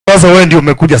Sasa wewe ndio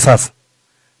umekuja sasa.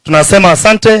 Tunasema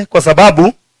asante kwa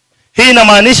sababu hii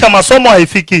inamaanisha masomo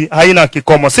haina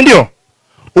kikomo, si ndio?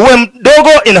 Uwe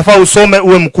mdogo inafaa usome,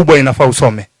 uwe mkubwa inafaa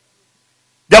usome.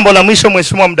 Jambo la mwisho,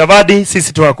 Mheshimiwa Mudavadi,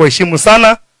 sisi tunakuheshimu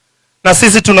sana, na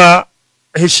sisi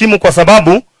tunaheshimu kwa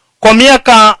sababu kwa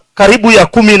miaka karibu ya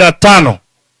 15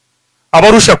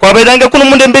 abarusha kwa bedange kuno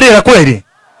munde mbirira kweli.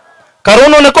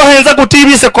 Karono neko henza ku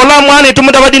TV se kola mwana tu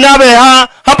Mudavadi nabe ha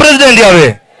president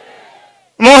yawe.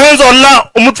 Mohenzo Allah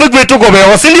umutfigwe tuko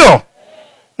bewa, si ndio?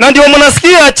 Na ndio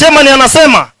mnasikia chairman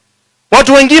anasema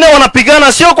watu wengine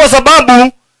wanapigana sio kwa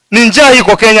sababu ni njaa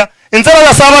iko Kenya. Inzara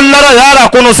la sawa lara yara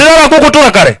kuno sira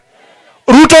kukutura kare.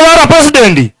 Ruto yara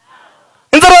president.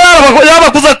 Inzara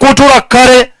yara kuza kutura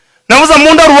kare. Namuza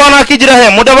munda ruwana akijira he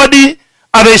Mudavadi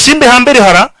abeshimbe hambere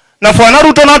hara na fana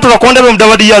Ruto na turakonde be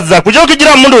Mudavadi yaza. Kujo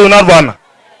kijira mundu yunarwana.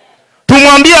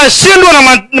 Tumwambie ashindwe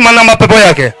na mapepo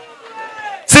yake.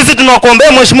 Sisi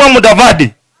tunakuombea Mheshimiwa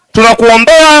Mudavadi.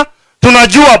 Tunakuombea,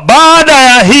 tunajua baada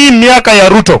ya hii miaka ya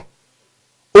Ruto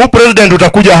president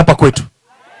utakuja hapa kwetu.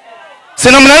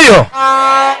 Sina mna hiyo?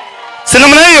 Sina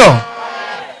mna hiyo?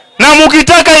 Na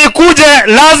mkitaka ikuje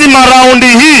lazima raundi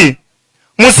hii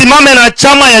msimame na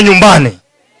chama ya nyumbani.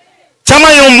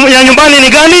 Chama ya nyumbani ni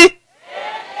gani?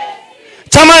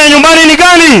 Chama ya nyumbani ni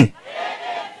gani?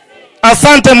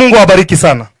 Asante, Mungu awabariki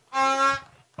sana.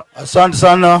 Asante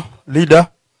sana leader.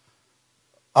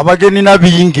 Abageni na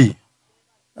bingi.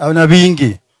 Na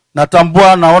bingi.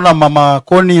 Natambua, naona mama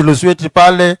Koni Lusweti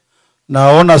pale,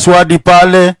 naona Swadi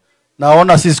pale,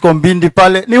 naona Sisko Mbindi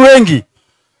pale, ni wengi.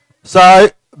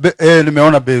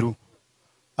 Nimeona Beru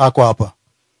ako hapa.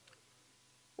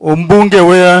 Mbunge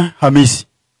we Hamisi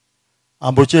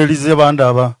ambochelize banda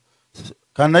aba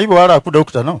kana ibo wala ku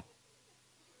doctor no.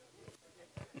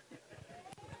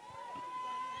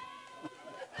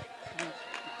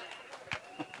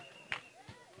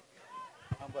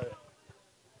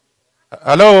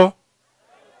 Hello.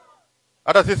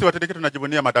 Hata sisi watendeki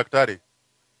tunajivunia madaktari.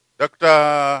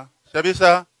 Dr.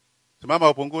 Shabisa, simama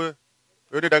upungue.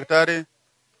 Wewe ni daktari.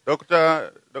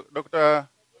 Dr.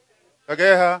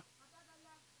 Kageha.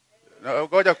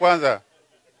 Ngoja kwanza.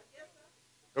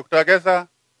 Dr. Gesa.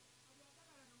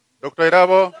 Dr.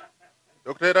 Irabo.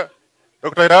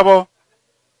 Dr. Irabo.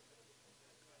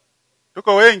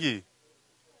 Tuko wengi.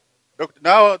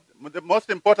 Now, most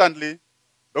importantly,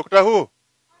 Dr. who?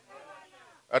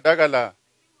 Adagala.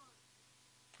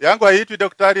 Yangu haitwi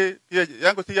daktari,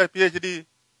 yangu si ya PhD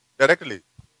directly.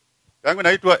 Yangu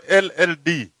naitwa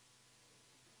LLD.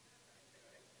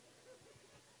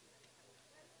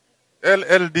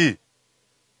 LLD.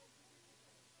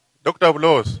 Doctor of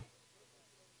Laws.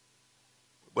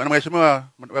 Bwana Mheshimiwa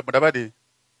Mudavadi,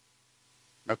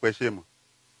 na kuheshimu.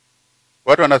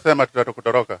 Watu wanasema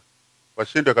tutakutoroka.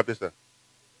 Washindwe kabisa.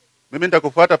 Mimi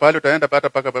nitakufuata pale utaenda pata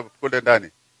paka kule ndani.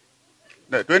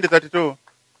 2032,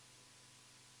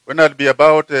 when I'll be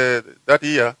about that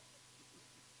year,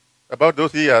 about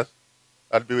those years,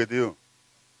 I'll be with you.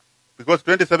 Because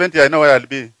 2070, I know where I'll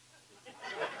be.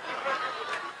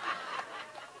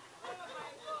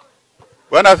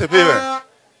 Bwana asifiwe.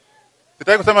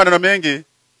 Sitaki kusema maneno mengi.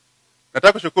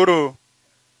 Nataka kushukuru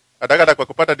Adagala kwa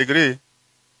kupata degree,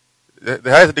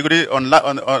 the highest degree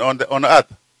on earth.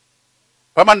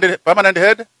 Permanent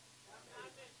head.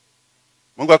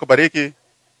 Mungu akubariki.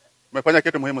 Umefanya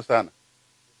kitu muhimu sana.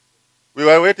 We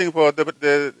were waiting for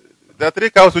the 3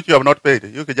 cows which you have not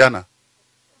paid. You kijana.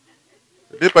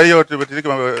 Lipa hiyo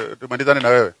tumalizane na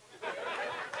wewe.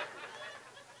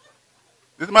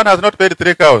 This man has not paid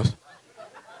 3 cows.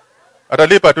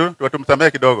 Atalipa tu,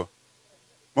 tumsamehe kidogo.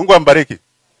 Mungu ambariki.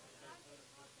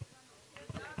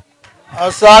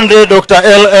 Asante Dr.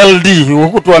 LLD.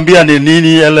 Hukutuambia ni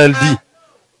nini LLD?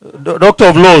 Doctor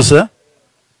of Laws, eh?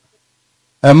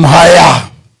 Mhaya.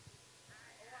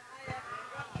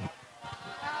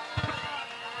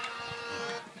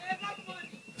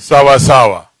 Sawa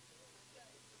sawa.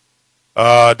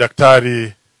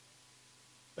 Daktari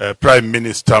Prime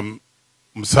Minister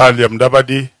Musalia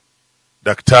Mudavadi,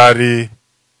 Daktari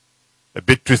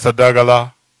Beatrice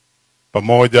Adagala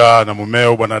pamoja na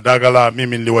mumeo Bwana Adagala,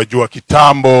 mimi niliwajua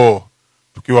kitambo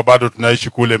tukiwa bado tunaishi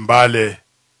kule Mbale,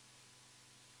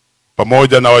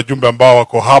 pamoja na wajumbe ambao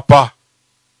wako hapa,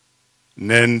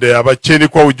 nende abacheni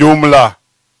kwa ujumla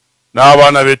na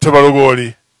abana betu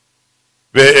barugoli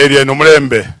be area no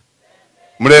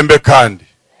Mulembe kandi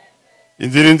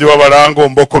inzirinzi wabarango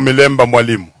mboko Milemba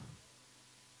mwalimu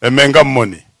emenga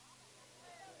mmoni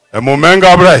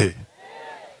emumenga abrahi.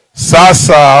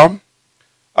 Sasa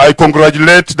I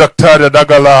congratulate Dr.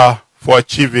 Adagala for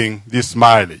achieving this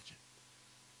mileage.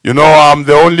 You know, I'm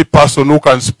the only person who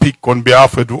can speak on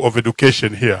behalf of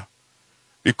education here,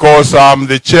 because I'm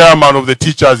the chairman of the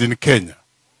teachers in Kenya.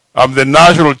 I'm the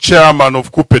national chairman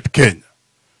of KUPPET Kenya.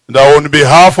 And on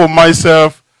behalf of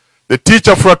myself, the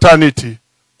teacher fraternity,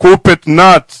 KUPPET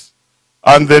NATS,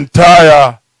 and the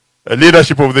entire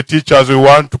leadership of the teachers, we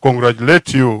want to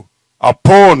congratulate you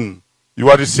upon you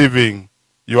are receiving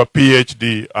your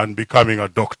PhD and becoming a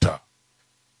doctor.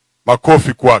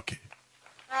 Makofi kwake.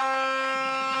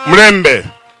 Mlembe,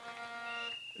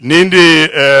 nindi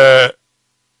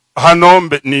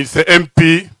hanombe ni se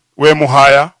MP we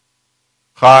Muhaya,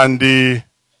 kandi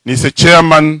ni se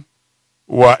chairman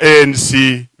wa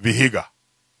ANC Vihiga.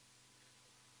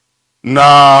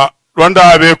 Na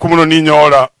Rwanda abe kumuno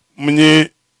ninyola mnyi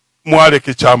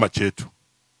mwaleke chama chetu.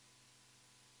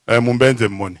 Mumbenze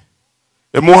mmoni.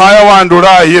 Muhaya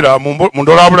wandura ira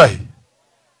mundora aburahi.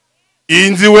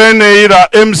 Inzi wene ira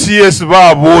MCS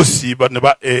ba bosi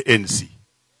ba ANC.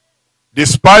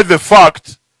 Despite the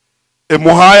fact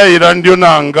Muhaya ira ndio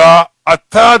nanga a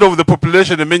third of the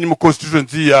population emenyi mu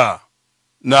constituency ya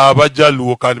na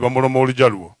abajaluo kandi bamoromo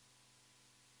olujaluo.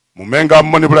 Mumenga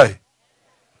mmoni burahi.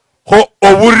 Ho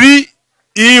oburi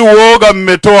iwoga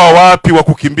mmetoa wapi wa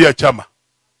kukimbia chama?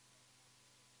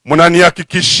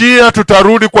 Munanihakikishia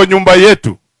tutarudi kwa nyumba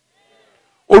yetu?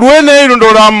 Uruwene ilu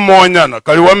ndola mmonyana,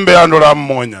 kaliwambe ndola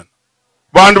mmonyana.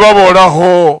 Bandu babola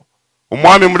ho,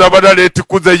 umwami mudabadale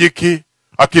etikuza yiki,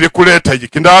 akili kuleta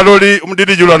yiki. Ndaloli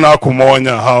umdirijula na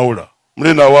kumonya haula.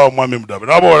 Mlina wa umwami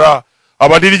mudabadale. Nabola,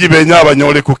 abadiriji benya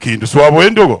abanyole kukindu. Suwabo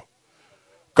endogo?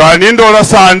 Kani ndola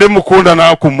sande mukunda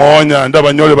na kumonya,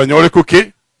 banyole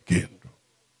kukindu.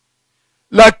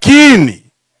 Lakini,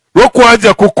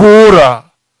 lokwaja kukura,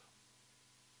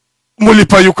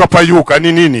 mulipayuka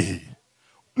ni nini hii?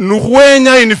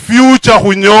 Nuhuenya in future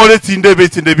hunyole tinde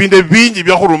binde bingi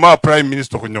bya huruma prime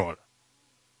minister hunyola.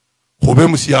 Hube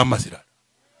musiyama sirala.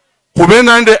 Hube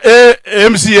nande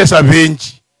MCS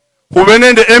abenji. Hube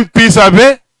nande MP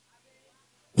sabe.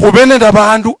 Hube nande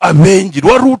abandu abenji.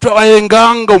 Waruta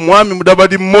waenganga umwami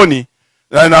mudabadi mmoni.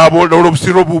 Na abola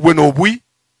urobusiro bubwe no bui.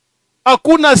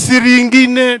 Hakuna siri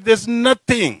ingine, there's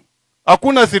nothing.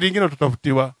 Hakuna siri ingine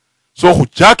tutafutiwa. So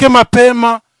huchake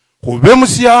mapema, hube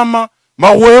musiyama,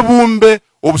 mahwebumbe,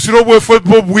 obusiro bwefe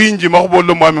bwo bwinji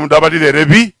mahubolo mwami mudabadile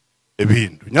rebi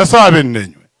ebindu. Nyasabe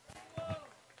nenywe.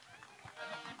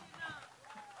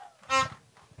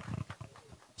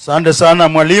 Sande sana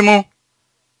mwalimu.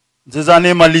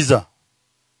 Nzizani maliza.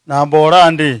 Na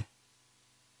mborandi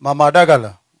Mama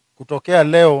Adagala, kutokea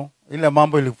leo ile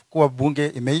mambo ilikuwa bunge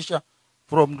imeisha.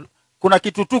 Kuna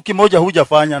kitu tu kimoja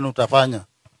hujafanya na utafanya.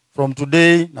 From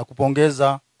today na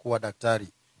kupongeza kuwa daktari.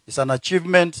 It's an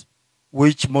achievement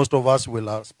which most of us will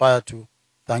aspire to.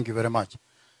 Thank you very much.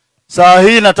 Saa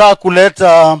hii nataka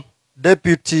kuleta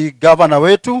deputy governor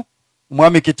wetu,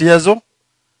 Mwami Kitiezo.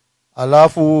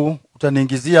 Alafu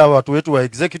utaniingizia watu wetu wa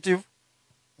executive.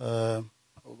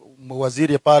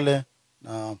 Waziri pale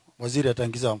na waziri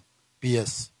ataingiza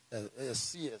PS.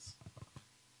 CS.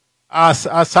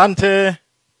 Asante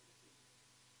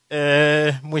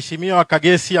Mheshimiwa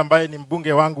Kagesi ambaye ni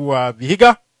mbunge wangu wa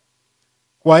Vihiga.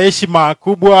 Kwa heshima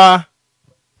kubwa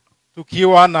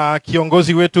tukiwa na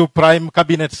kiongozi wetu Prime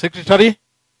Cabinet Secretary,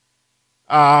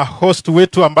 host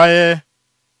wetu ambaye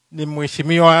ni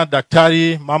Mheshimiwa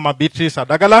Daktari Mama Beatrice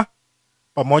Adagala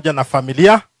pamoja na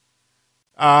familia,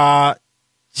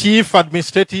 Chief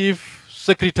Administrative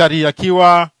Secretary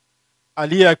akiwa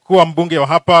aliyekuwa mbunge wa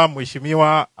hapa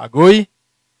Mheshimiwa Agoi,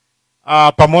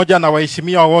 pamoja na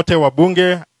waheshimiwa wote wa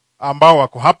bunge ambao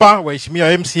wako hapa,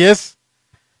 waheshimiwa MCS,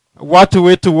 watu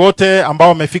wetu wote ambao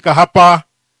wamefika hapa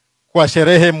kwa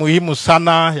sherehe muhimu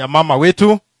sana ya mama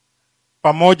wetu,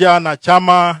 pamoja na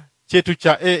chama chetu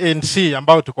cha ANC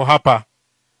ambao tuko hapa.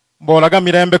 Mbolaga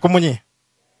mirembe kumunyi.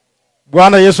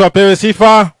 Bwana Yesu apewe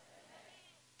sifa.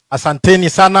 Asanteni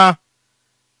sana.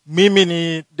 Mimi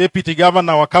ni Deputy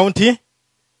Governor wa County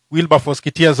Wilberforce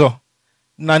Kitiezo,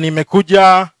 na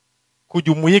nimekuja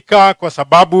kujumuika kwa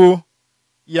sababu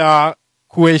ya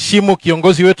kuheshimu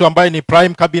kiongozi wetu ambaye ni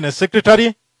Prime Cabinet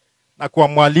Secretary na kwa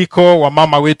mwaliko wa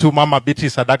mama wetu Mama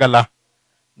Beatrice Adagala.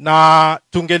 Na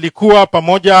tungelikuwa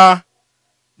pamoja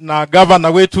na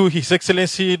governor wetu His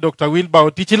Excellency Dr. Wilbur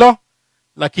Otichilo,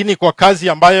 lakini kwa kazi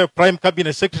ambayo Prime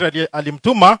Cabinet Secretary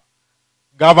alimtuma,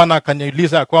 governor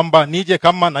akaniuliza kwamba nije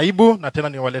kama naibu na tena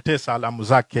niwaletee salamu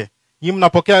zake. Hii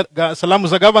mnapokea salamu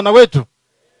za governor wetu?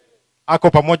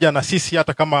 Ako pamoja na sisi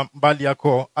hata kama mbali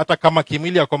yako, hata kama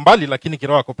kimwili yako mbali, lakini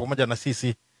kiroho ako pamoja na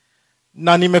sisi.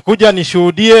 Na nimekuja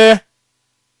nishuhudie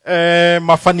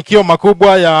mafanikio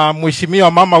makubwa ya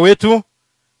mheshimiwa mama wetu,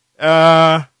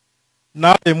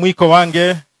 na mwiko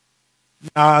wange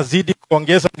nazidi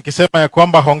kuongeza nikisema ya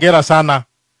kwamba hongera sana.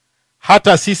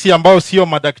 Hata sisi ambao sio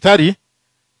madaktari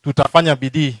tutafanya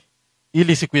bidii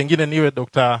ili siku nyingine niwe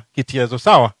Dr. Kitiezo,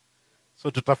 sawa?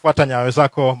 So tutafuata nyayo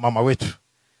zako mama wetu.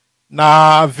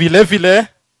 Na vile vile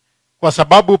kwa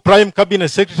sababu Prime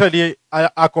Cabinet Secretary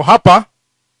ako hapa,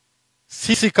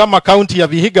 sisi kama county ya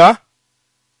Vihiga,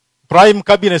 Prime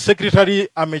Cabinet Secretary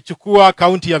amechukua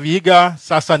county ya Vihiga,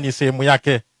 sasa ni sehemu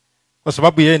yake kwa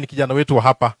sababu yeye ni kijana wetu wa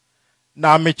hapa,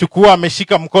 na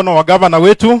ameshika mkono wa governor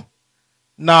wetu.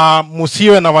 Na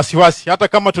musiwe na wasiwasi, hata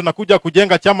kama tunakuja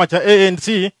kujenga chama cha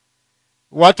ANC,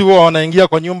 watu huwa wanaingia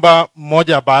kwa nyumba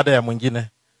mmoja baada ya mwingine.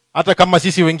 Hata kama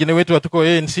sisi wengine wetu hatuko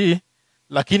ANC,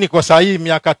 lakini kwa saa hii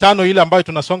miaka 5 ile ambayo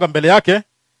tunasonga mbele yake,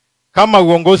 kama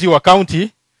uongozi wa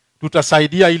county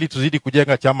tutasaidia ili tuzidi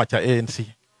kujenga chama cha ANC.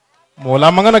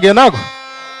 Mola mangana genago.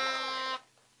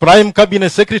 Prime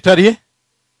Cabinet Secretary,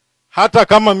 hata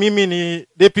kama mimi ni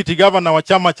deputy governor wa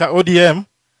chama cha ODM,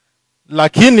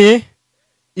 lakini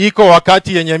iko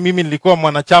wakati yenye mimi nilikuwa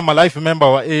mwanachama life member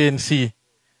wa ANC.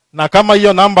 Na kama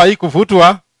hiyo namba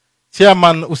haikuvutwa,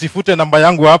 chairman usifute namba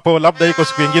yangu hapo, labda iko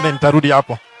siku nyingine nitarudi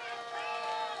hapo.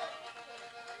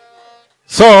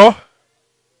 So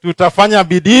tutafanya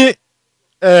bidii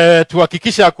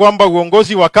tuhakikisha kwamba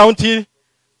uongozi wa county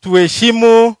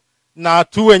tuheshimu na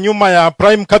tuwe nyuma ya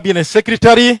Prime Cabinet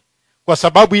Secretary, kwa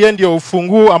sababu yeye ndio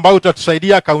ufunguo ambao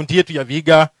utatusaidia county yetu ya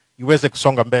Vihiga iweze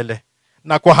kusonga mbele.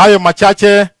 Na kwa hayo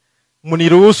machache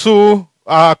mniruhusu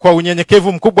kwa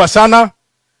unyenyekevu mkubwa sana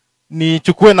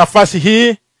nichukue nafasi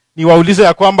hii niwaulize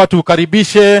ya kwamba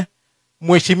tukaribishe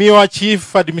Mheshimiwa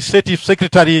Chief Administrative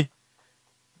Secretary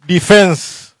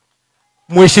Defense,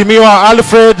 Mheshimiwa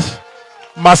Alfred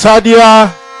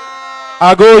Masadia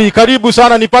Agoi. Karibu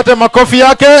sana, nipate makofi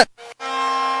yake.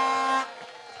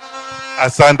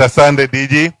 Asante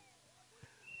DG.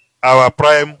 Our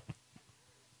Prime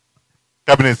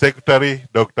Cabinet Secretary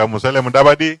Dr. Musalia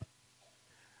Mudavadi,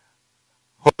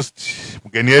 host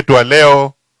mgeni wetu wa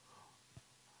leo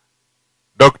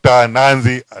Dr.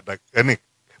 Nanzi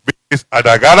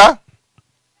Adagala.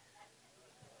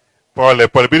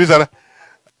 Pole Bilisara.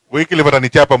 Wiki ilipata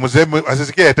nichapa, mzee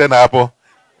asisikie tena hapo.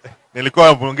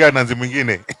 Nilikuwa mongea Nanzi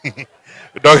mwingine.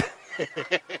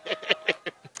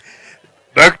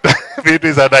 Dr.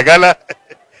 Beatrice Adagala,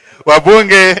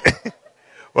 wabunge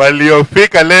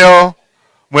waliofika leo,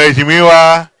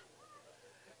 Mheshimiwa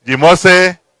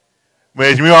Jimose,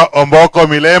 Mheshimiwa Omboko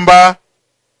Milemba,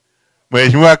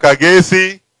 Mheshimiwa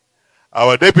Kagesi,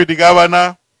 our Deputy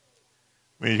Governor,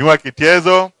 Mheshimiwa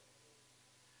Kitiezo,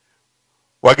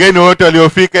 wageni wote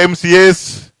waliofika,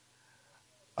 MCS,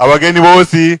 wageni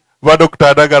wosi wa Dr.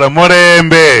 Adagala,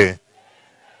 Murembe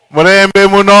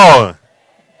muno.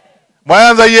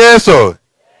 Mwanza Yesu.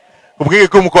 Kumkiki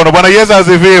kumkono. Bwana Yesu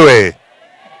asifiwe.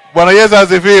 Bwana Yesu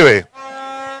asifiwe.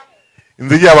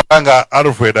 Nzija wanga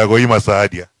Alfred Agoi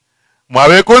Masadia.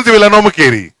 Mwawe kunzi wila no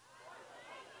mkiri.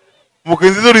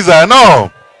 Mkinzizuri za no.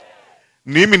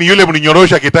 Mimi ni yule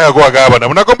mninyorosha kitaka kuwa gavana.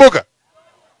 Mnakumbuka?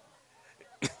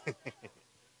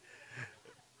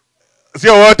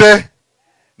 Sio wote.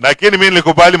 Lakini mimi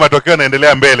nilikubali matokeo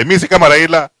naendelea mbele. Mimi si kama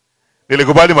Raila.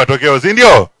 Nilikubali matokeo, si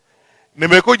ndio?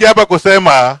 Nimekuja hapa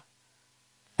kusema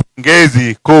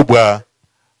pongezi kubwa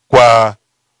kwa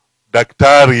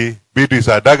Daktari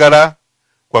Beatrice Adagala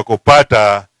kwa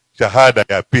kupata shahada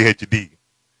ya PhD.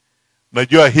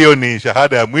 Najua hiyo ni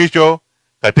shahada ya mwisho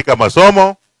katika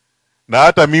masomo, na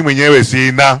hata mimi mwenyewe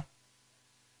sina.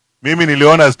 Mimi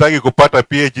niliona sitaki kupata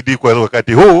PhD kwa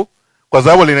wakati huu kwa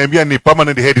sababu linaambia ni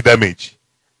permanent head damage.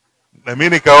 Na mimi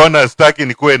nikaona sitaki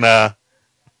nikuwe na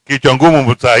kichwa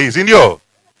ngumu saa hii, si ndio?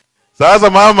 Sasa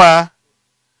mama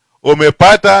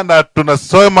umepata, na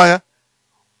tunasema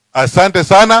asante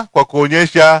sana kwa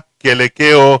kuonyesha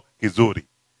kielekeo kizuri.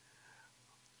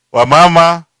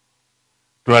 Wamama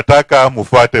tunataka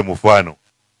mufuate mfano.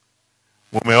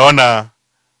 Mumeona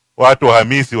watu wa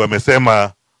Hamisi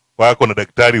wamesema wako na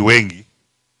daktari wengi.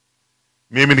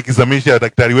 Mimi nikizamisha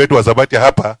daktari wetu wa Sabati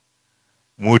hapa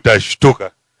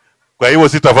mutashtuka. Kwa hivyo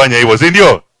sitafanya hivyo, si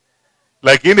ndio?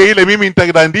 Lakini ile mimi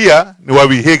nitadandia ni wa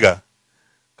Vihiga.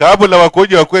 Kabla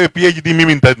wakoje wakwe PhD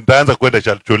mimi nitaanza kwenda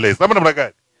shule. Sababu namna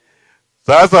gani?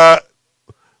 Sasa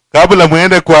kabla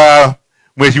muende kwa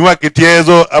Mheshimiwa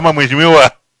Kitiezo ama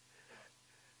Mheshimiwa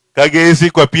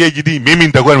Kagesi kwa PhD, mimi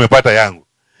nitakuwa nimepata yangu.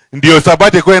 Ndio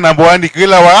Sabati kwa namba 1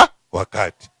 kila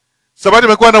wakati. Sabati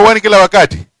imekuwa namba 1 kila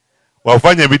wakati.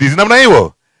 Wafanye bidii namna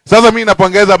hiyo. Sasa mimi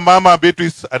napongeza mama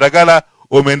Beatrice Adagala,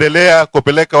 umeendelea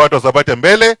kupeleka watu wa Sabati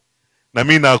mbele, na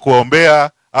mimi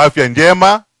nakuombea afya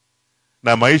njema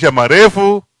na maisha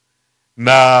marefu,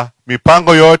 na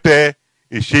mipango yote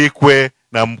ishikwe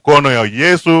na mkono ya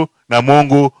Yesu na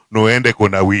Mungu nuende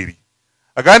kunawiri.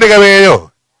 Akande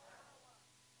kabeyo.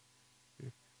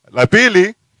 La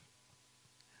pili,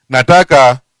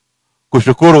 nataka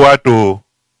kushukuru watu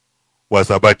wa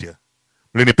Sabatia.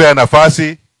 Mlinipea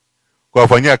nafasi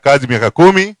kuwafanyia kazi miaka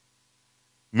 10.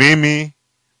 Mimi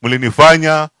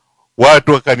mlinifanya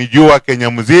watu wakanijua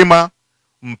Kenya mzima,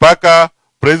 mpaka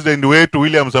president wetu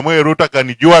William Samoei Ruto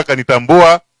akanijua,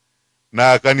 akanitambua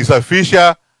na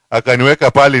akanisafisha,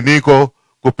 akaniweka pale niko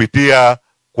kupitia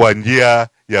kwa njia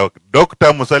ya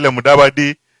Dr. Musalia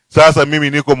Mudavadi. Sasa mimi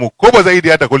niko mkubwa zaidi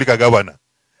hata kuliko governor.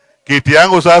 Kiti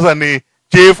yangu sasa ni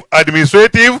Chief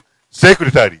Administrative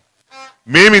Secretary.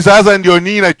 Mimi sasa ndio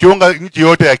nachunga nchi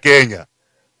yote ya Kenya.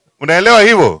 Unaelewa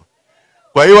hivyo?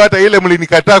 Kwa hiyo hata ile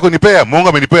mlinikataa kunipea, Mungu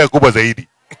amenipea kubwa zaidi.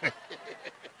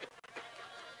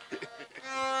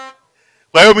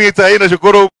 Kwa hiyo mimi sasa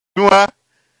nashukuru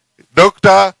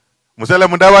Dr. Musalia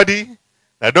Mudavadi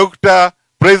na Dr.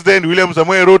 President William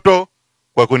Samoei Ruto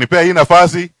kwa kunipea hii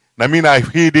nafasi, na mimi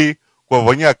naahidi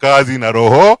kuwafanyia kazi na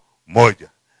roho moja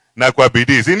na kwa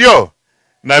bidii, si ndio?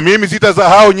 Na mimi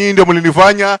sitasahau nyinyi ndio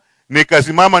mlinifanya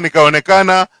nikasimama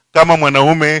nikaonekana kama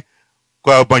mwanaume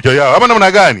kwa macho yao. Ama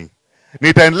namna gani?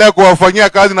 Nitaendelea kuwafanyia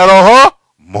kazi na roho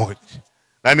moja.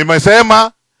 Na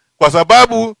nimesema kwa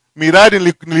sababu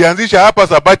miradi nilianzisha hapa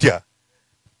Sabatia,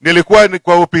 nilikuwa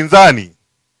kwa upinzani,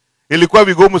 ilikuwa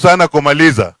vigumu sana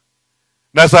kumaliza.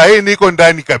 Na sasa hii niko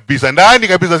ndani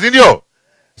kabisa, si ndio?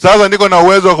 Sasa niko na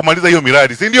uwezo wa kumaliza hiyo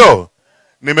miradi, si ndio?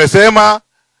 Nimesema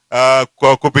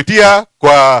kwa kupitia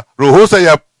kwa ruhusa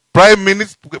ya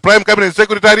Prime Cabinet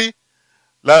Secretary,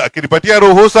 akinipatia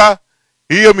ruhusa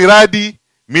hiyo miradi,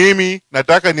 mimi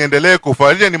nataka niendelee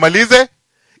kufanya nimalize,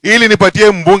 ili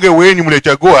nipatie mbunge wenyu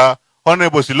mliochagua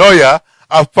Honorable Siloya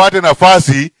apate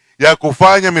nafasi ya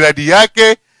kufanya miradi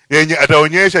yake yenye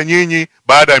ataonyesha nyinyi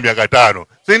baada ya miaka 5.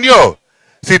 Si ndio?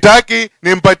 Sitaki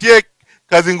nimpatie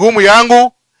kazi ngumu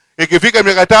yangu, ikifika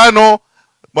miaka 5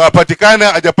 mapatikane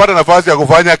hajapata nafasi ya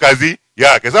kufanya kazi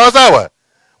yake. Sawa sawa?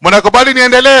 Mnakubali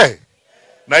niendelee?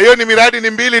 Na hiyo ni miradi ni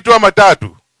 2 tu ama 3.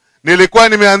 Nilikuwa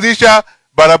nimeanzisha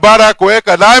barabara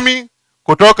kuweka lami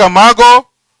kutoka Mago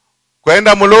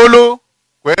kwenda Mululu,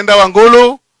 kwenda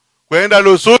Wangulu, kwenda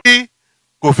Lusudi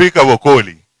kufika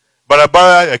Wokoli.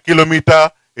 Barabara ya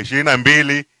kilomita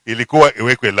 22 ilikuwa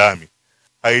iwekwe lami.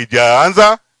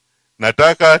 Haijaanza.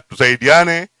 Nataka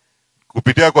tusaidiane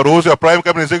kupitia kwa ruhusa ya Prime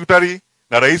Cabinet Secretary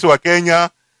na rais wa Kenya,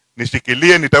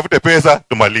 nishikilie nitafute pesa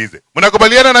tumalize.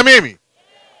 Mnakubaliana na mimi?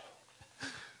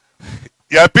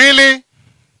 Ya pili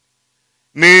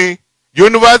ni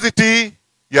University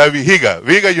ya Vihiga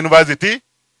University.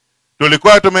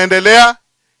 Tulikuwa tumeendelea,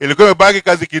 ilikuwa imebaki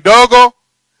kazi kidogo,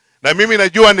 na mimi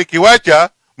najua nikiwacha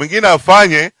mwingine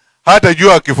afanye, hata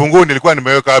jua kifunguni nilikuwa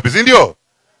nimeweka wapi, si ndio?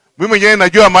 Mimi mwenyewe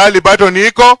najua mahali baton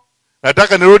iko,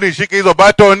 nataka nirudi nishike hizo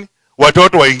baton,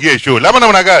 watoto waingie shule. Ama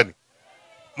namna gani?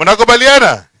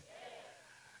 Mnakubaliana?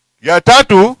 Ya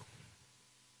tatu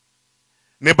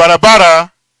ni barabara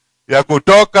ya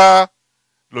kutoka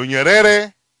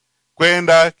Lunyerere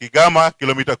kwenda Kigama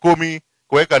kilomita 10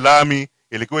 kuweka lami,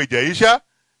 ilikuwa ijaisha,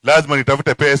 lazima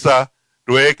nitafute pesa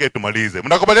tuweke tumalize.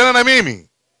 Mnakubaliana na mimi?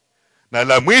 Na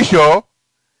la mwisho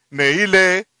ni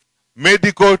ile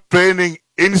Medical Training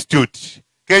Institute,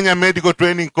 Kenya Medical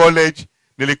Training College,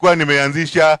 nilikuwa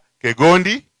nimeanzisha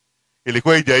Kegondi,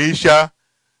 ilikuwa ijaisha.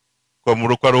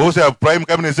 Kwa ruhusa ya Prime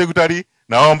Cabinet Secretary,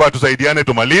 naomba tusaidiane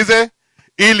tumalize,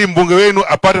 ili mbunge wenu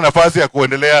apate nafasi ya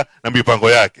kuendelea na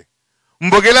mipango yake.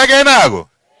 Mbogela kenago?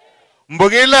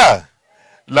 Mbogela?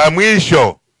 La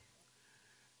mwisho,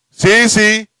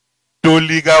 sisi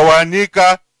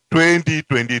tuligawanika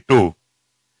 2022.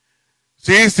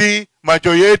 Sisi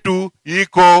macho yetu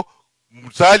iko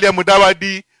Musalia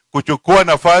Mudavadi kuchukua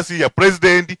nafasi ya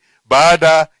president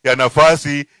baada ya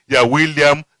nafasi ya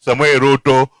William Samoei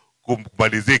Ruto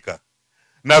kumalizika.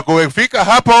 Na kufika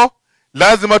hapo,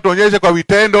 lazima tuonyeshe kwa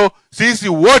vitendo sisi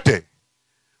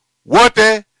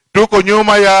wote tuko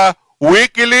nyuma ya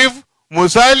Wycliffe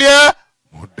Musalia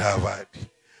Mudavadi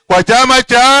kwa chama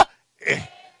cha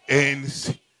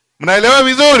ANC. Mnaelewa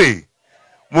vizuri?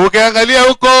 Mukiangalia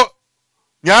huko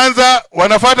Nyanza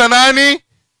wanafuata nani?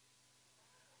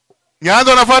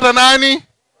 Nyanza wanafuata nani?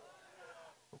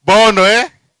 Bono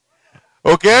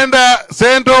Ukienda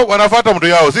Central wanafuata mtu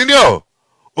yao, si ndio?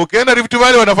 Ukienda Rift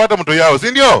Valley wanafuata mtu yao,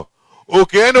 si ndio?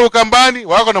 Ukienda Ukambani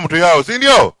wako na mtu yao, si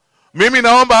ndio? Mimi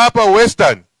naomba hapa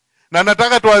Western, na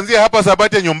nataka tuanzie hapa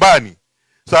Sabatia nyumbani.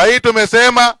 Saa hii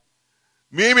tumesema,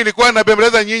 mimi nilikuwa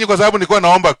nabembeleza nyinyi kwa sababu nilikuwa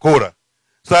naomba kura.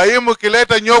 Saa hii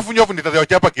mkileta nyofu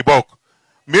nitawachapa kiboko.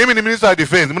 Mimi ni Minister of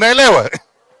Defense. Mnaelewa?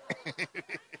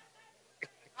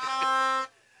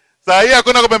 Saa hii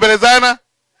hakuna kubembelezana,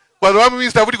 kwa sababu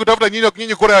mimi sitafuti kutafuta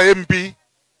nyinyi kura ya MP.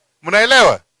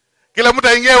 Mnaelewa? Kila mtu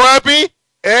aingie wapi?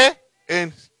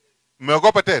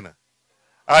 Mmeogopa tena?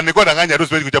 Niko danganya tu,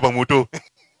 siwezi kuchapa mtu.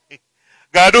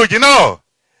 Gadu jino.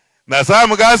 Na saa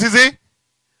mgasizi.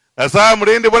 Na saa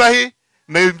mrende borahi.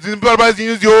 Na zimbaba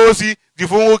zinyuzi yosi,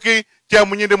 zifunguki, kia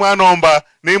mnyinde mwanomba,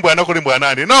 ni mbwana kuli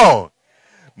mbwanani. No.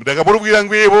 Mtakapurubwira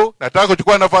ngwibo, nataka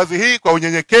kuchukua nafasi hii kwa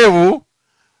unyenyekevu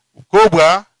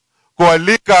kubwa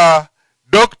kualika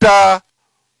Dr.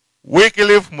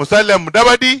 Wycliffe Musalia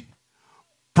Mudavadi,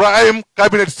 Prime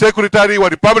Cabinet Secretary wa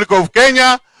Republic of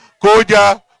Kenya,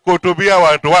 kuja kuhutubia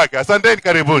watu wake. Asanteni,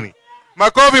 karibuni.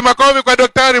 Makofi kwa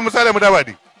Daktari Musalia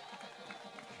Mudavadi.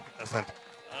 Asante.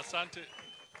 Asante.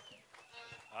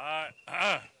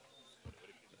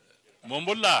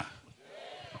 Mumbula.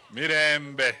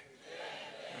 Mirembe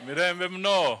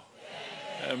mno.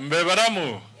 Mbe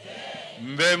baramu.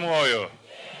 Mbe moyo.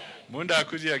 Munda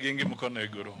akuji agingi mkono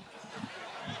iguru.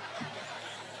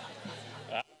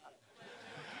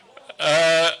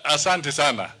 Asante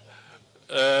sana.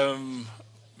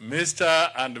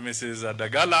 Mr. and Mrs.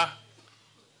 Adagala.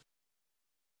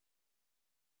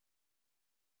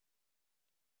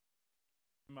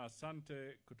 Asante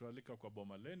kutualika kwa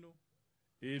boma lenu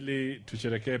ili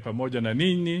tusherekee pamoja na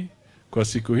ninyi kwa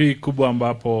siku hii kubwa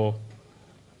ambapo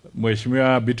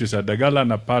Mheshimiwa Beatrice Adagala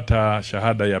anapata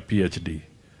shahada ya PhD.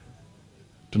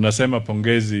 Tunasema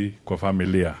pongezi kwa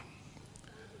familia.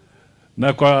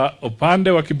 Na kwa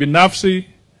upande wa kibinafsi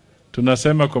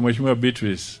tunasema kwa Mheshimiwa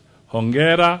Beatrice,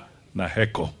 hongera na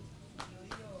heko.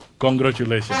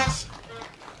 Congratulations.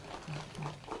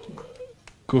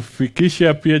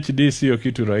 Kufikisha PhD sio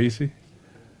kitu rahisi,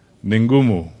 ni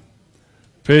ngumu.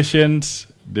 Patience,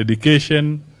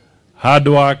 dedication, hard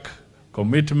work,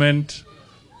 commitment,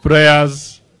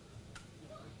 prayers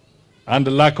and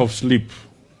lack of sleep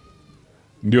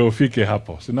ndio ufike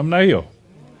hapo. Si namna hiyo?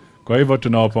 Kwa hivyo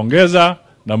tunawapongeza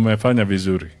na mmefanya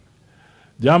vizuri.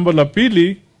 Jambo la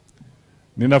pili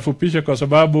ninafupisha kwa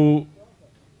sababu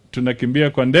tunakimbia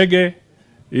kwa ndege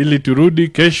ili turudi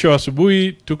kesho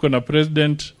asubuhi. Tuko na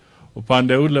president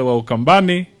upande ule wa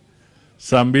Ukambani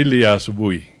saa 2 ya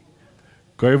asubuhi.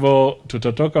 Kwa hivyo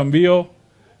tutatoka mbio,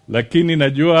 lakini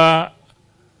najua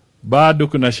bado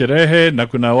kuna sherehe na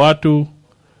kuna watu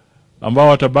ambao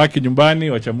watabaki nyumbani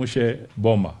wachamushe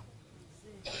boma.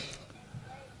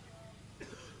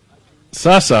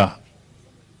 Sasa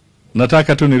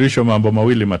nataka tu nirisho mambo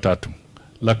mawili matatu.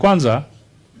 La kwanza,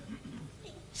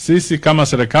 sisi kama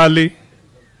serikali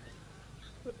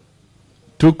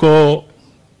tuko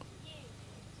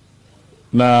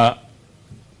na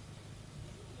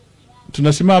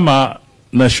tunasimama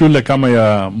na shule kama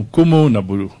ya Mkumu na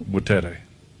Butere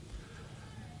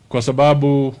kwa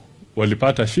sababu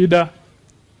walipata shida,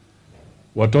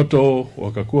 watoto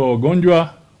wakakuwa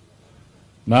wagonjwa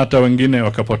na hata wengine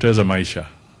wakapoteza maisha.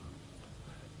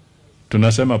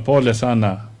 Tunasema pole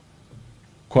sana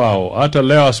kwao. Hata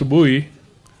leo asubuhi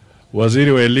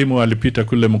waziri wa elimu alipita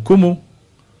kule Mkumu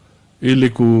ili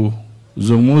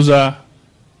kuzungumza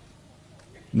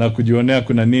na kujionea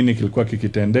kuna nini kilikuwa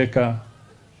kikitendeka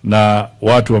na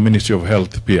watu wa Ministry of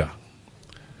Health pia.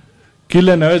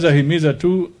 Kile naweza himiza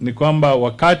tu ni kwamba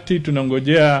wakati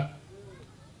tunangojea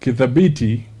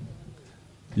kithabiti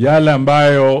yale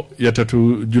ambayo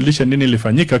yatatujulisha nini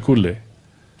lifanyika kule,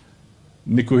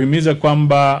 ni kuhimiza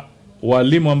kwamba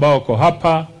walimu ambao wako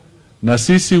hapa na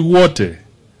sisi wote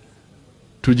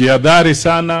tujihadhari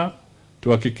sana,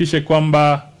 tuhakikishe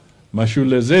kwamba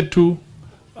mashule zetu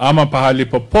ama pahali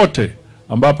popote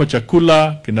ambapo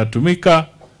chakula kinatumika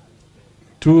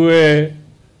tuwe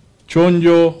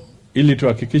chonjo ili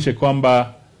tuhakikishe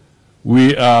kwamba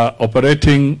we are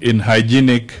operating in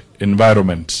hygienic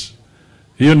environments.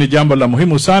 Hiyo ni jambo la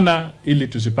muhimu sana ili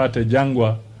tusipate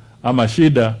jangwa ama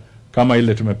shida kama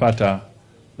ile tumepata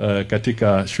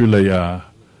katika shule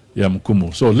ya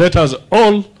Mkumu. So let us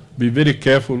all be very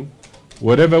careful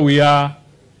wherever we are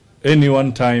any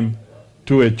one time,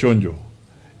 tuwe chonjo.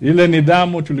 Ile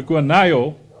nidhamu tulikuwa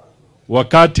nayo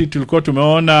wakati tulikuwa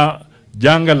tumeona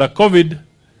janga la COVID,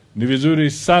 ni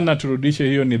vizuri sana turudishe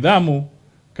hiyo nidhamu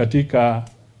katika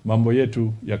mambo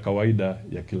yetu ya kawaida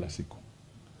ya kila siku.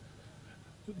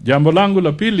 Jambo langu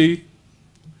la pili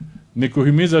ni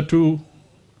kuhimiza tu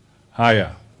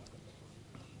haya.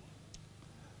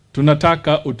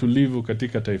 Tunataka utulivu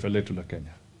katika taifa letu la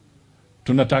Kenya.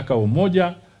 Tunataka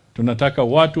umoja, tunataka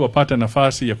watu wapate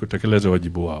nafasi ya kutekeleza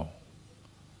wajibu wao.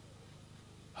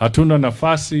 Hatuna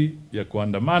nafasi ya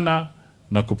kuandamana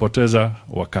na kupoteza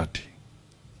wakati.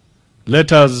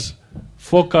 Let us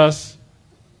focus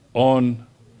on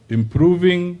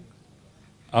improving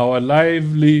our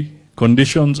lively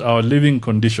conditions, our living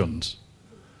conditions.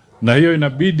 Na hiyo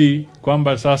inabidi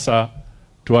kwamba sasa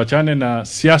tuachane na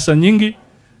siasa nyingi.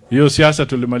 Hiyo siasa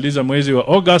tulimaliza mwezi wa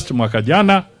August mwaka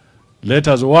jana. Let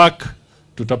us work.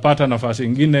 Tutapata nafasi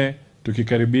ingine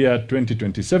tukikaribia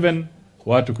 2027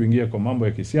 watu kuingia kwa mambo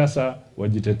ya kisiasa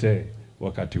wajitetee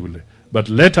wakati ule. But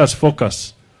let us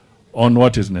focus on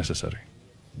what is necessary.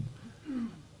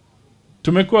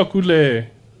 Tumekuwa kule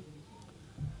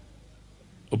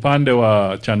upande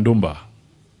wa Chandumba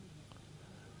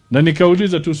na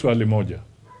nikauliza tu swali moja,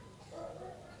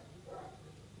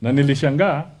 na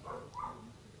nilishangaa,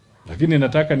 lakini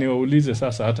nataka niwaulize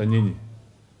sasa hata nyinyi,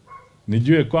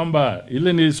 nijue kwamba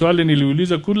ile ni swali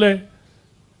niliuliza kule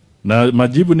na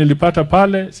majibu nilipata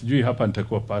pale, sijui hapa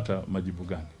nitakuwa pata majibu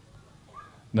gani.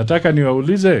 Nataka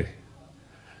niwaulize,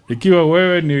 ikiwa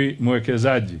wewe ni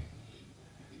mwekezaji,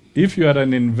 if you are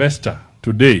an investor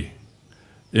today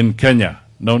in Kenya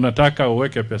na unataka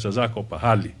uweke pesa zako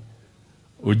pahali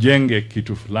ujenge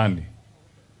kitu fulani,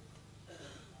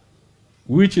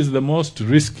 which is the most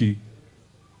risky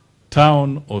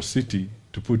town or city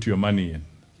to put your money in?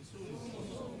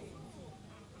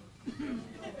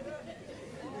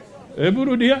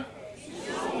 Eburudia?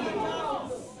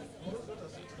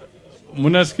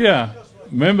 Munasikia,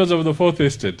 members of the fourth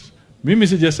estate, mimi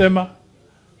sijasema,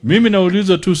 mimi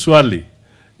nauliza tu swali.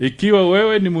 Ikiwa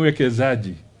wewe ni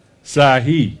mwekezaji saa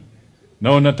hii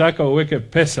na unataka uweke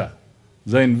pesa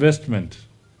za investment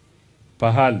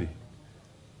pahali,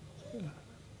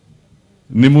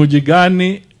 ni mji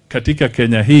gani katika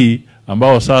Kenya hii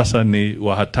ambao sasa ni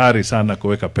wa hatari sana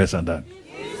kuweka pesa ndani?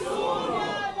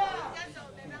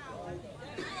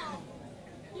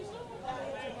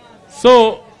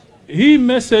 So hii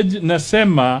message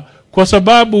nasema kwa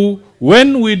sababu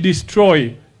when we destroy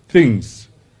things,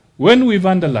 when we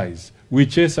vandalize, we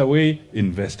chase away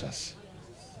investors.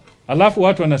 Alafu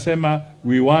watu wanasema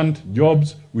we want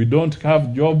jobs, we don't have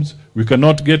jobs, we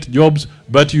cannot get jobs,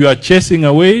 but you are chasing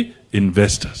away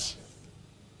investors.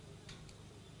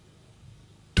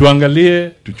 Tuangalie,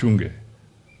 tuchunge.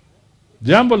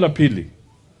 Jambo la pili,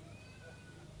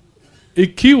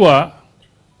 ikiwa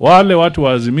wale watu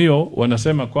wa Azimio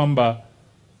wanasema kwamba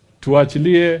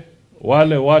tuachilie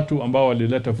wale watu ambao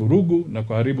walileta vurugu na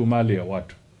kuharibu mali ya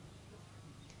watu,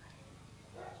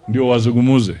 ndio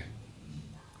wazungumuze.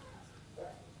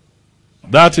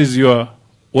 That is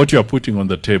what you are putting on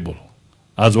the table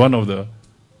as one of the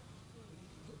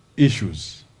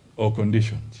issues or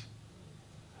conditions.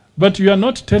 But you are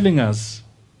not telling us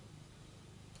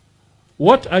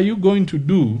what are you going to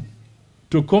do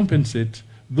to compensate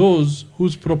those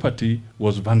whose property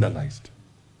was vandalized.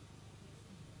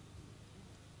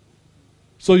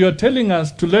 So you're telling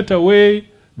us to let away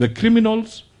the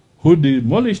criminals who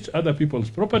demolished other people's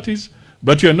properties,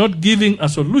 but you're not giving a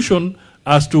solution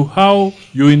as to how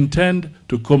you intend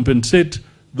to compensate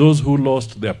those who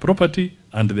lost their property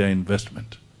and their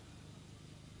investment.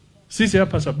 Sisi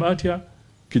hapa Sabatia,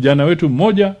 kijana wetu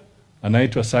mmoja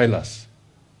anaitwa Silas,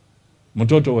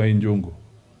 mtoto wa Injugu,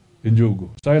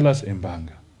 Silas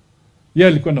Embanga. Yeye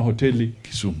alikuwa na hoteli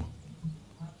Kisumu.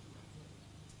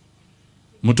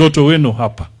 Mtoto wenu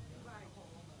hapa.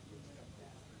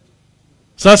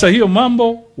 Sasa hiyo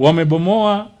mambo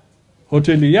wamebomoa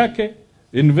hoteli yake,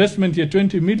 investment ya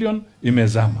 20 million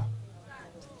imezama.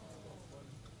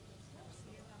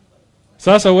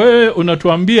 Sasa wewe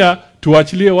unatuambia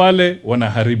tuachilie wale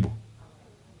wanaharibu.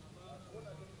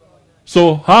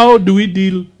 So how do we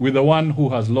deal with the one who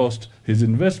has lost his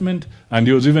investment and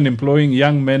he was even employing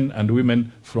young men and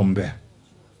women from there?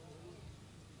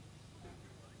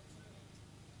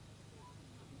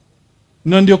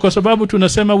 Na ndio kwa sababu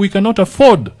tunasema we cannot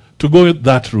afford to go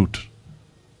that route.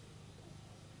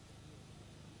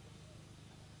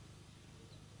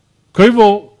 Kwa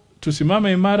hivyo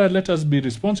tusimame imara, let us be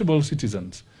responsible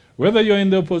citizens. Whether you're in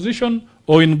the opposition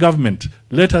or in government,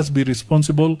 let us be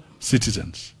responsible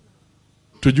citizens.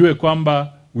 Tujue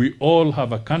kwamba we all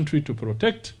have a country to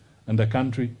protect and a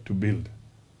country to build.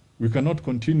 We cannot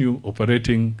continue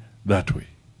operating that way.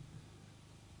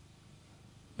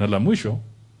 Na la mwisho,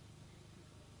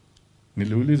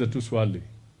 niliuliza tu swali.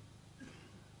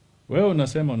 Wewe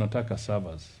unasema unataka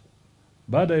servers.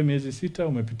 Baada ya miezi 6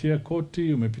 umepitia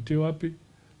koti, umepitia wapi?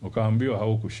 Ukaambiwa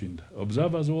haukushinda.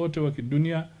 Observers wote wa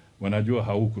kidunia wanajua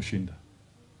haukushinda.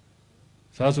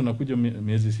 Sasa unakuja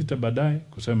miezi 6 baadaye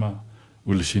kusema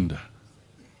ulishinda.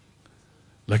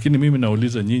 Lakini mimi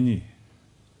nauliza nyinyi,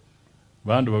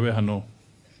 bandu bawe hano,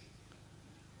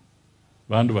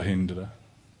 bandu bahindra,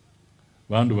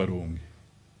 bandu barungi,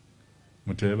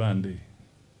 mutebandi.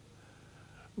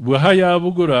 Buhaya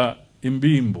bugura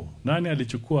imbimbo. Nani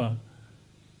alichukua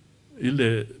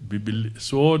ile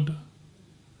sword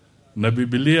na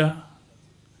Biblia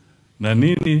na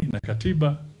nini na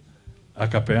katiba,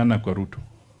 akapeana kwa Ruto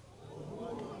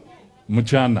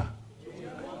mchana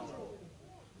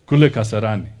kule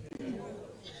Kasarani.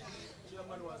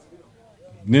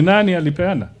 Ni nani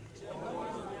alipeana?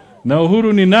 Na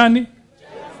Uhuru ni nani?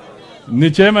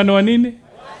 Ni chairman wa nini?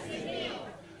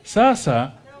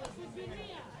 Sasa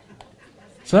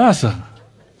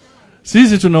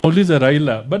sisi tunauliza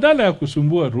Raila, badala ya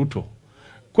kusumbua Ruto,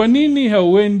 kwa nini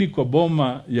hauendi kwa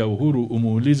boma ya Uhuru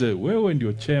umuulize, wewe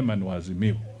ndio chairman wa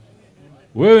Azimio,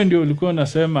 wewe ndio ulikuwa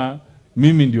unasema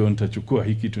mimi ndio nitachukua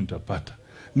hiki kitu nitapata.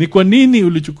 Ni kwa nini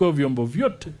ulichukua vyombo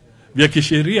vyote vya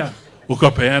kisheria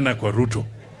ukapeana kwa Ruto?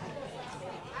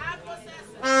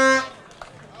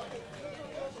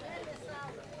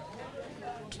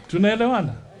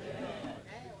 Tunaelewana?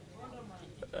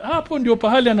 Hapo ndio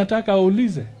pahali anataka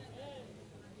aulize.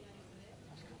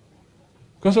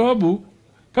 Kwa sababu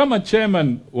kama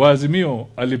chairman wa Azimio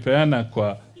alipeana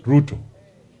kwa Ruto,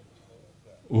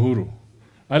 Uhuru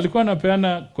alikuwa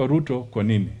anapeana kwa Ruto kwa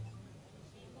nini?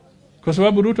 Kwa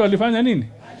sababu Ruto alifanya nini?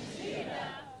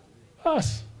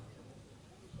 Bas.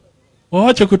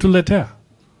 Waache kutuletea.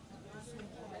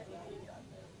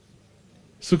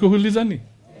 Sikuulizani.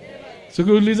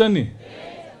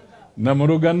 Na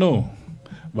murugano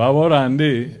babora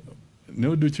ande ni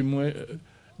uduchimwe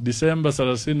Disemba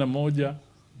 31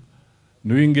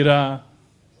 nuingira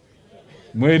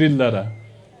mweri lara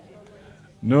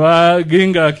nuwa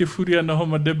ginga kifuria na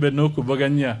homa debe nuku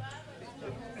baganya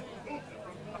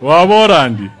wabora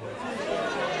andi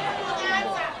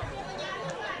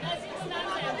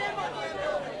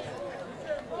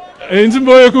enzi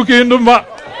mboye kukindumba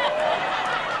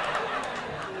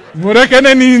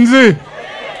murekene ninzi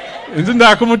enzi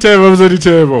ndakumuteba buzori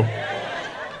tebo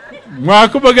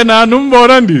mwakubaga na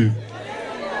numbora ndi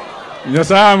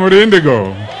nyasa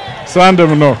murindigo sande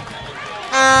muno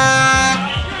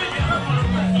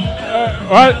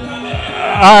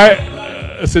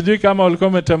sijui kama ulikuwa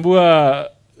umetambua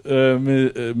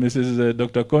Mrs.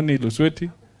 Dr. Connie Lusweti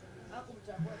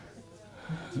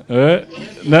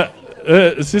na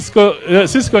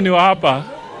Cisco ni wa hapa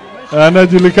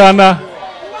anajulikana.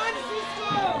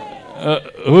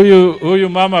 Huyu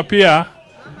mama pia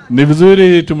ni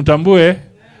vizuri tumtambue.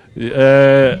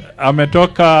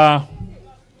 Ametoka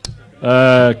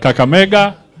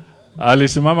Kakamega,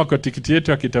 alisimama kwa tikiti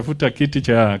yetu akitafuta kiti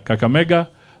cha Kakamega,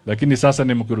 lakini sasa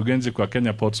ni mkurugenzi kwa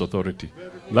Kenya Ports Authority.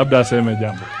 Labda aseme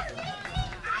jambo.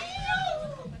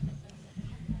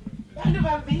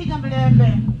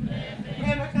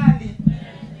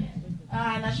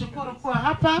 Nashukuru kuwa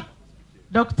hapa.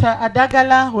 Dr.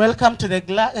 Adagala, welcome to the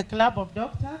club of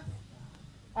doctors.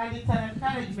 And it's an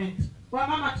encouragement. Kwa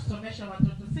mama tusomesha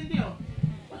watoto, si ndio?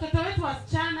 Watoto wetu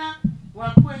wasichana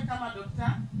wakuwe kama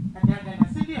Dr. Adagala,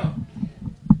 si ndio?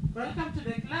 Welcome to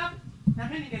the club. Na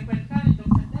mimi ningekuencourage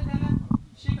Dr. Adagala,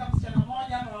 shika msichana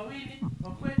mmoja ama wawili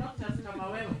wakuwe doctors kama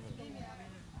wewe.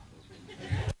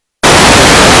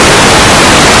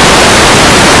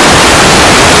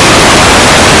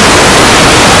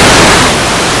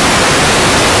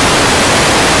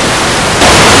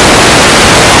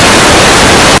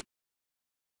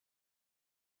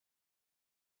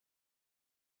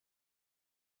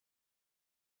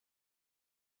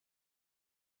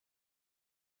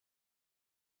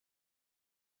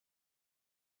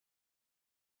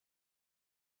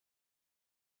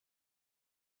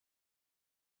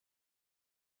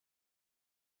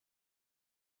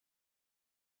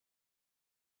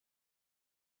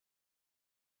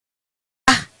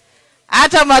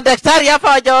 Hata madaktari hapa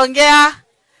wajaongea.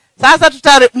 Sasa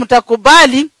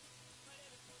mtakubali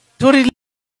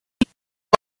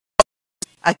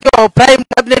akiwa prime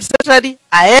cabinet secretary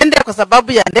aende kwa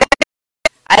sababu ya ndege,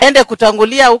 aende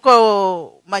kutangulia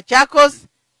huko Machakos.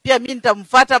 Pia mimi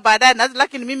nitamfuata baadaye,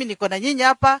 lakini mimi niko na nyinyi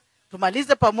hapa,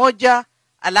 tumalize pamoja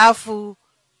alafu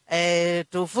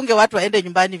tufunge watu waende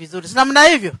nyumbani vizuri. Sina mna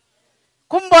hivyo?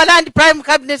 Kumboland prime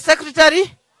cabinet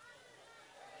secretary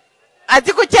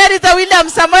Atikucheriza William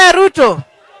Samoei Ruto,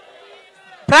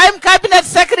 Prime Cabinet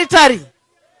Secretary.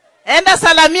 Enda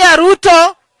salamia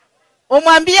Ruto,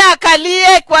 umwambie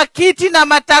akalie kwa kiti na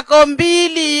matako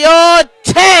mbili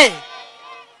yote.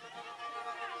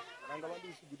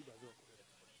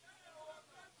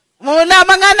 Muna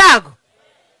manganago.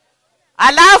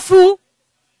 Alafu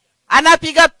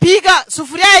anapiga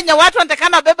sufuria yenye watu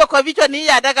wanatakana bebe kwa vichwa ni hii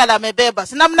Adagala amebeba.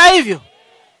 Sina mna hivyo?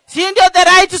 Si ndio the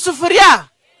right sufuria?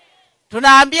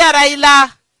 Tunaambia Raila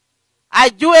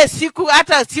ajue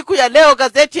hata siku ya leo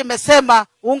gazeti imesema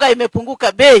unga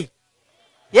imepunguka bei.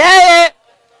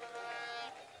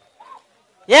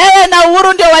 Yeye na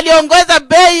Uhuru ndio waliongoza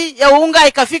bei ya unga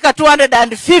ikafika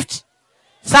 250.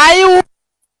 Saa hii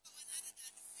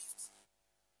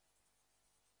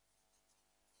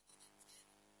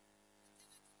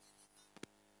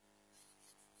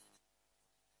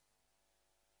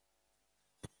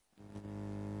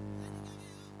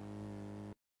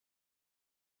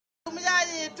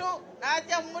tu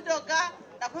naja mudoga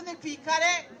na kundi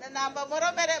pikare na namba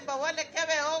moromere mbawale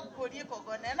kebeo kuliko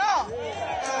goneno.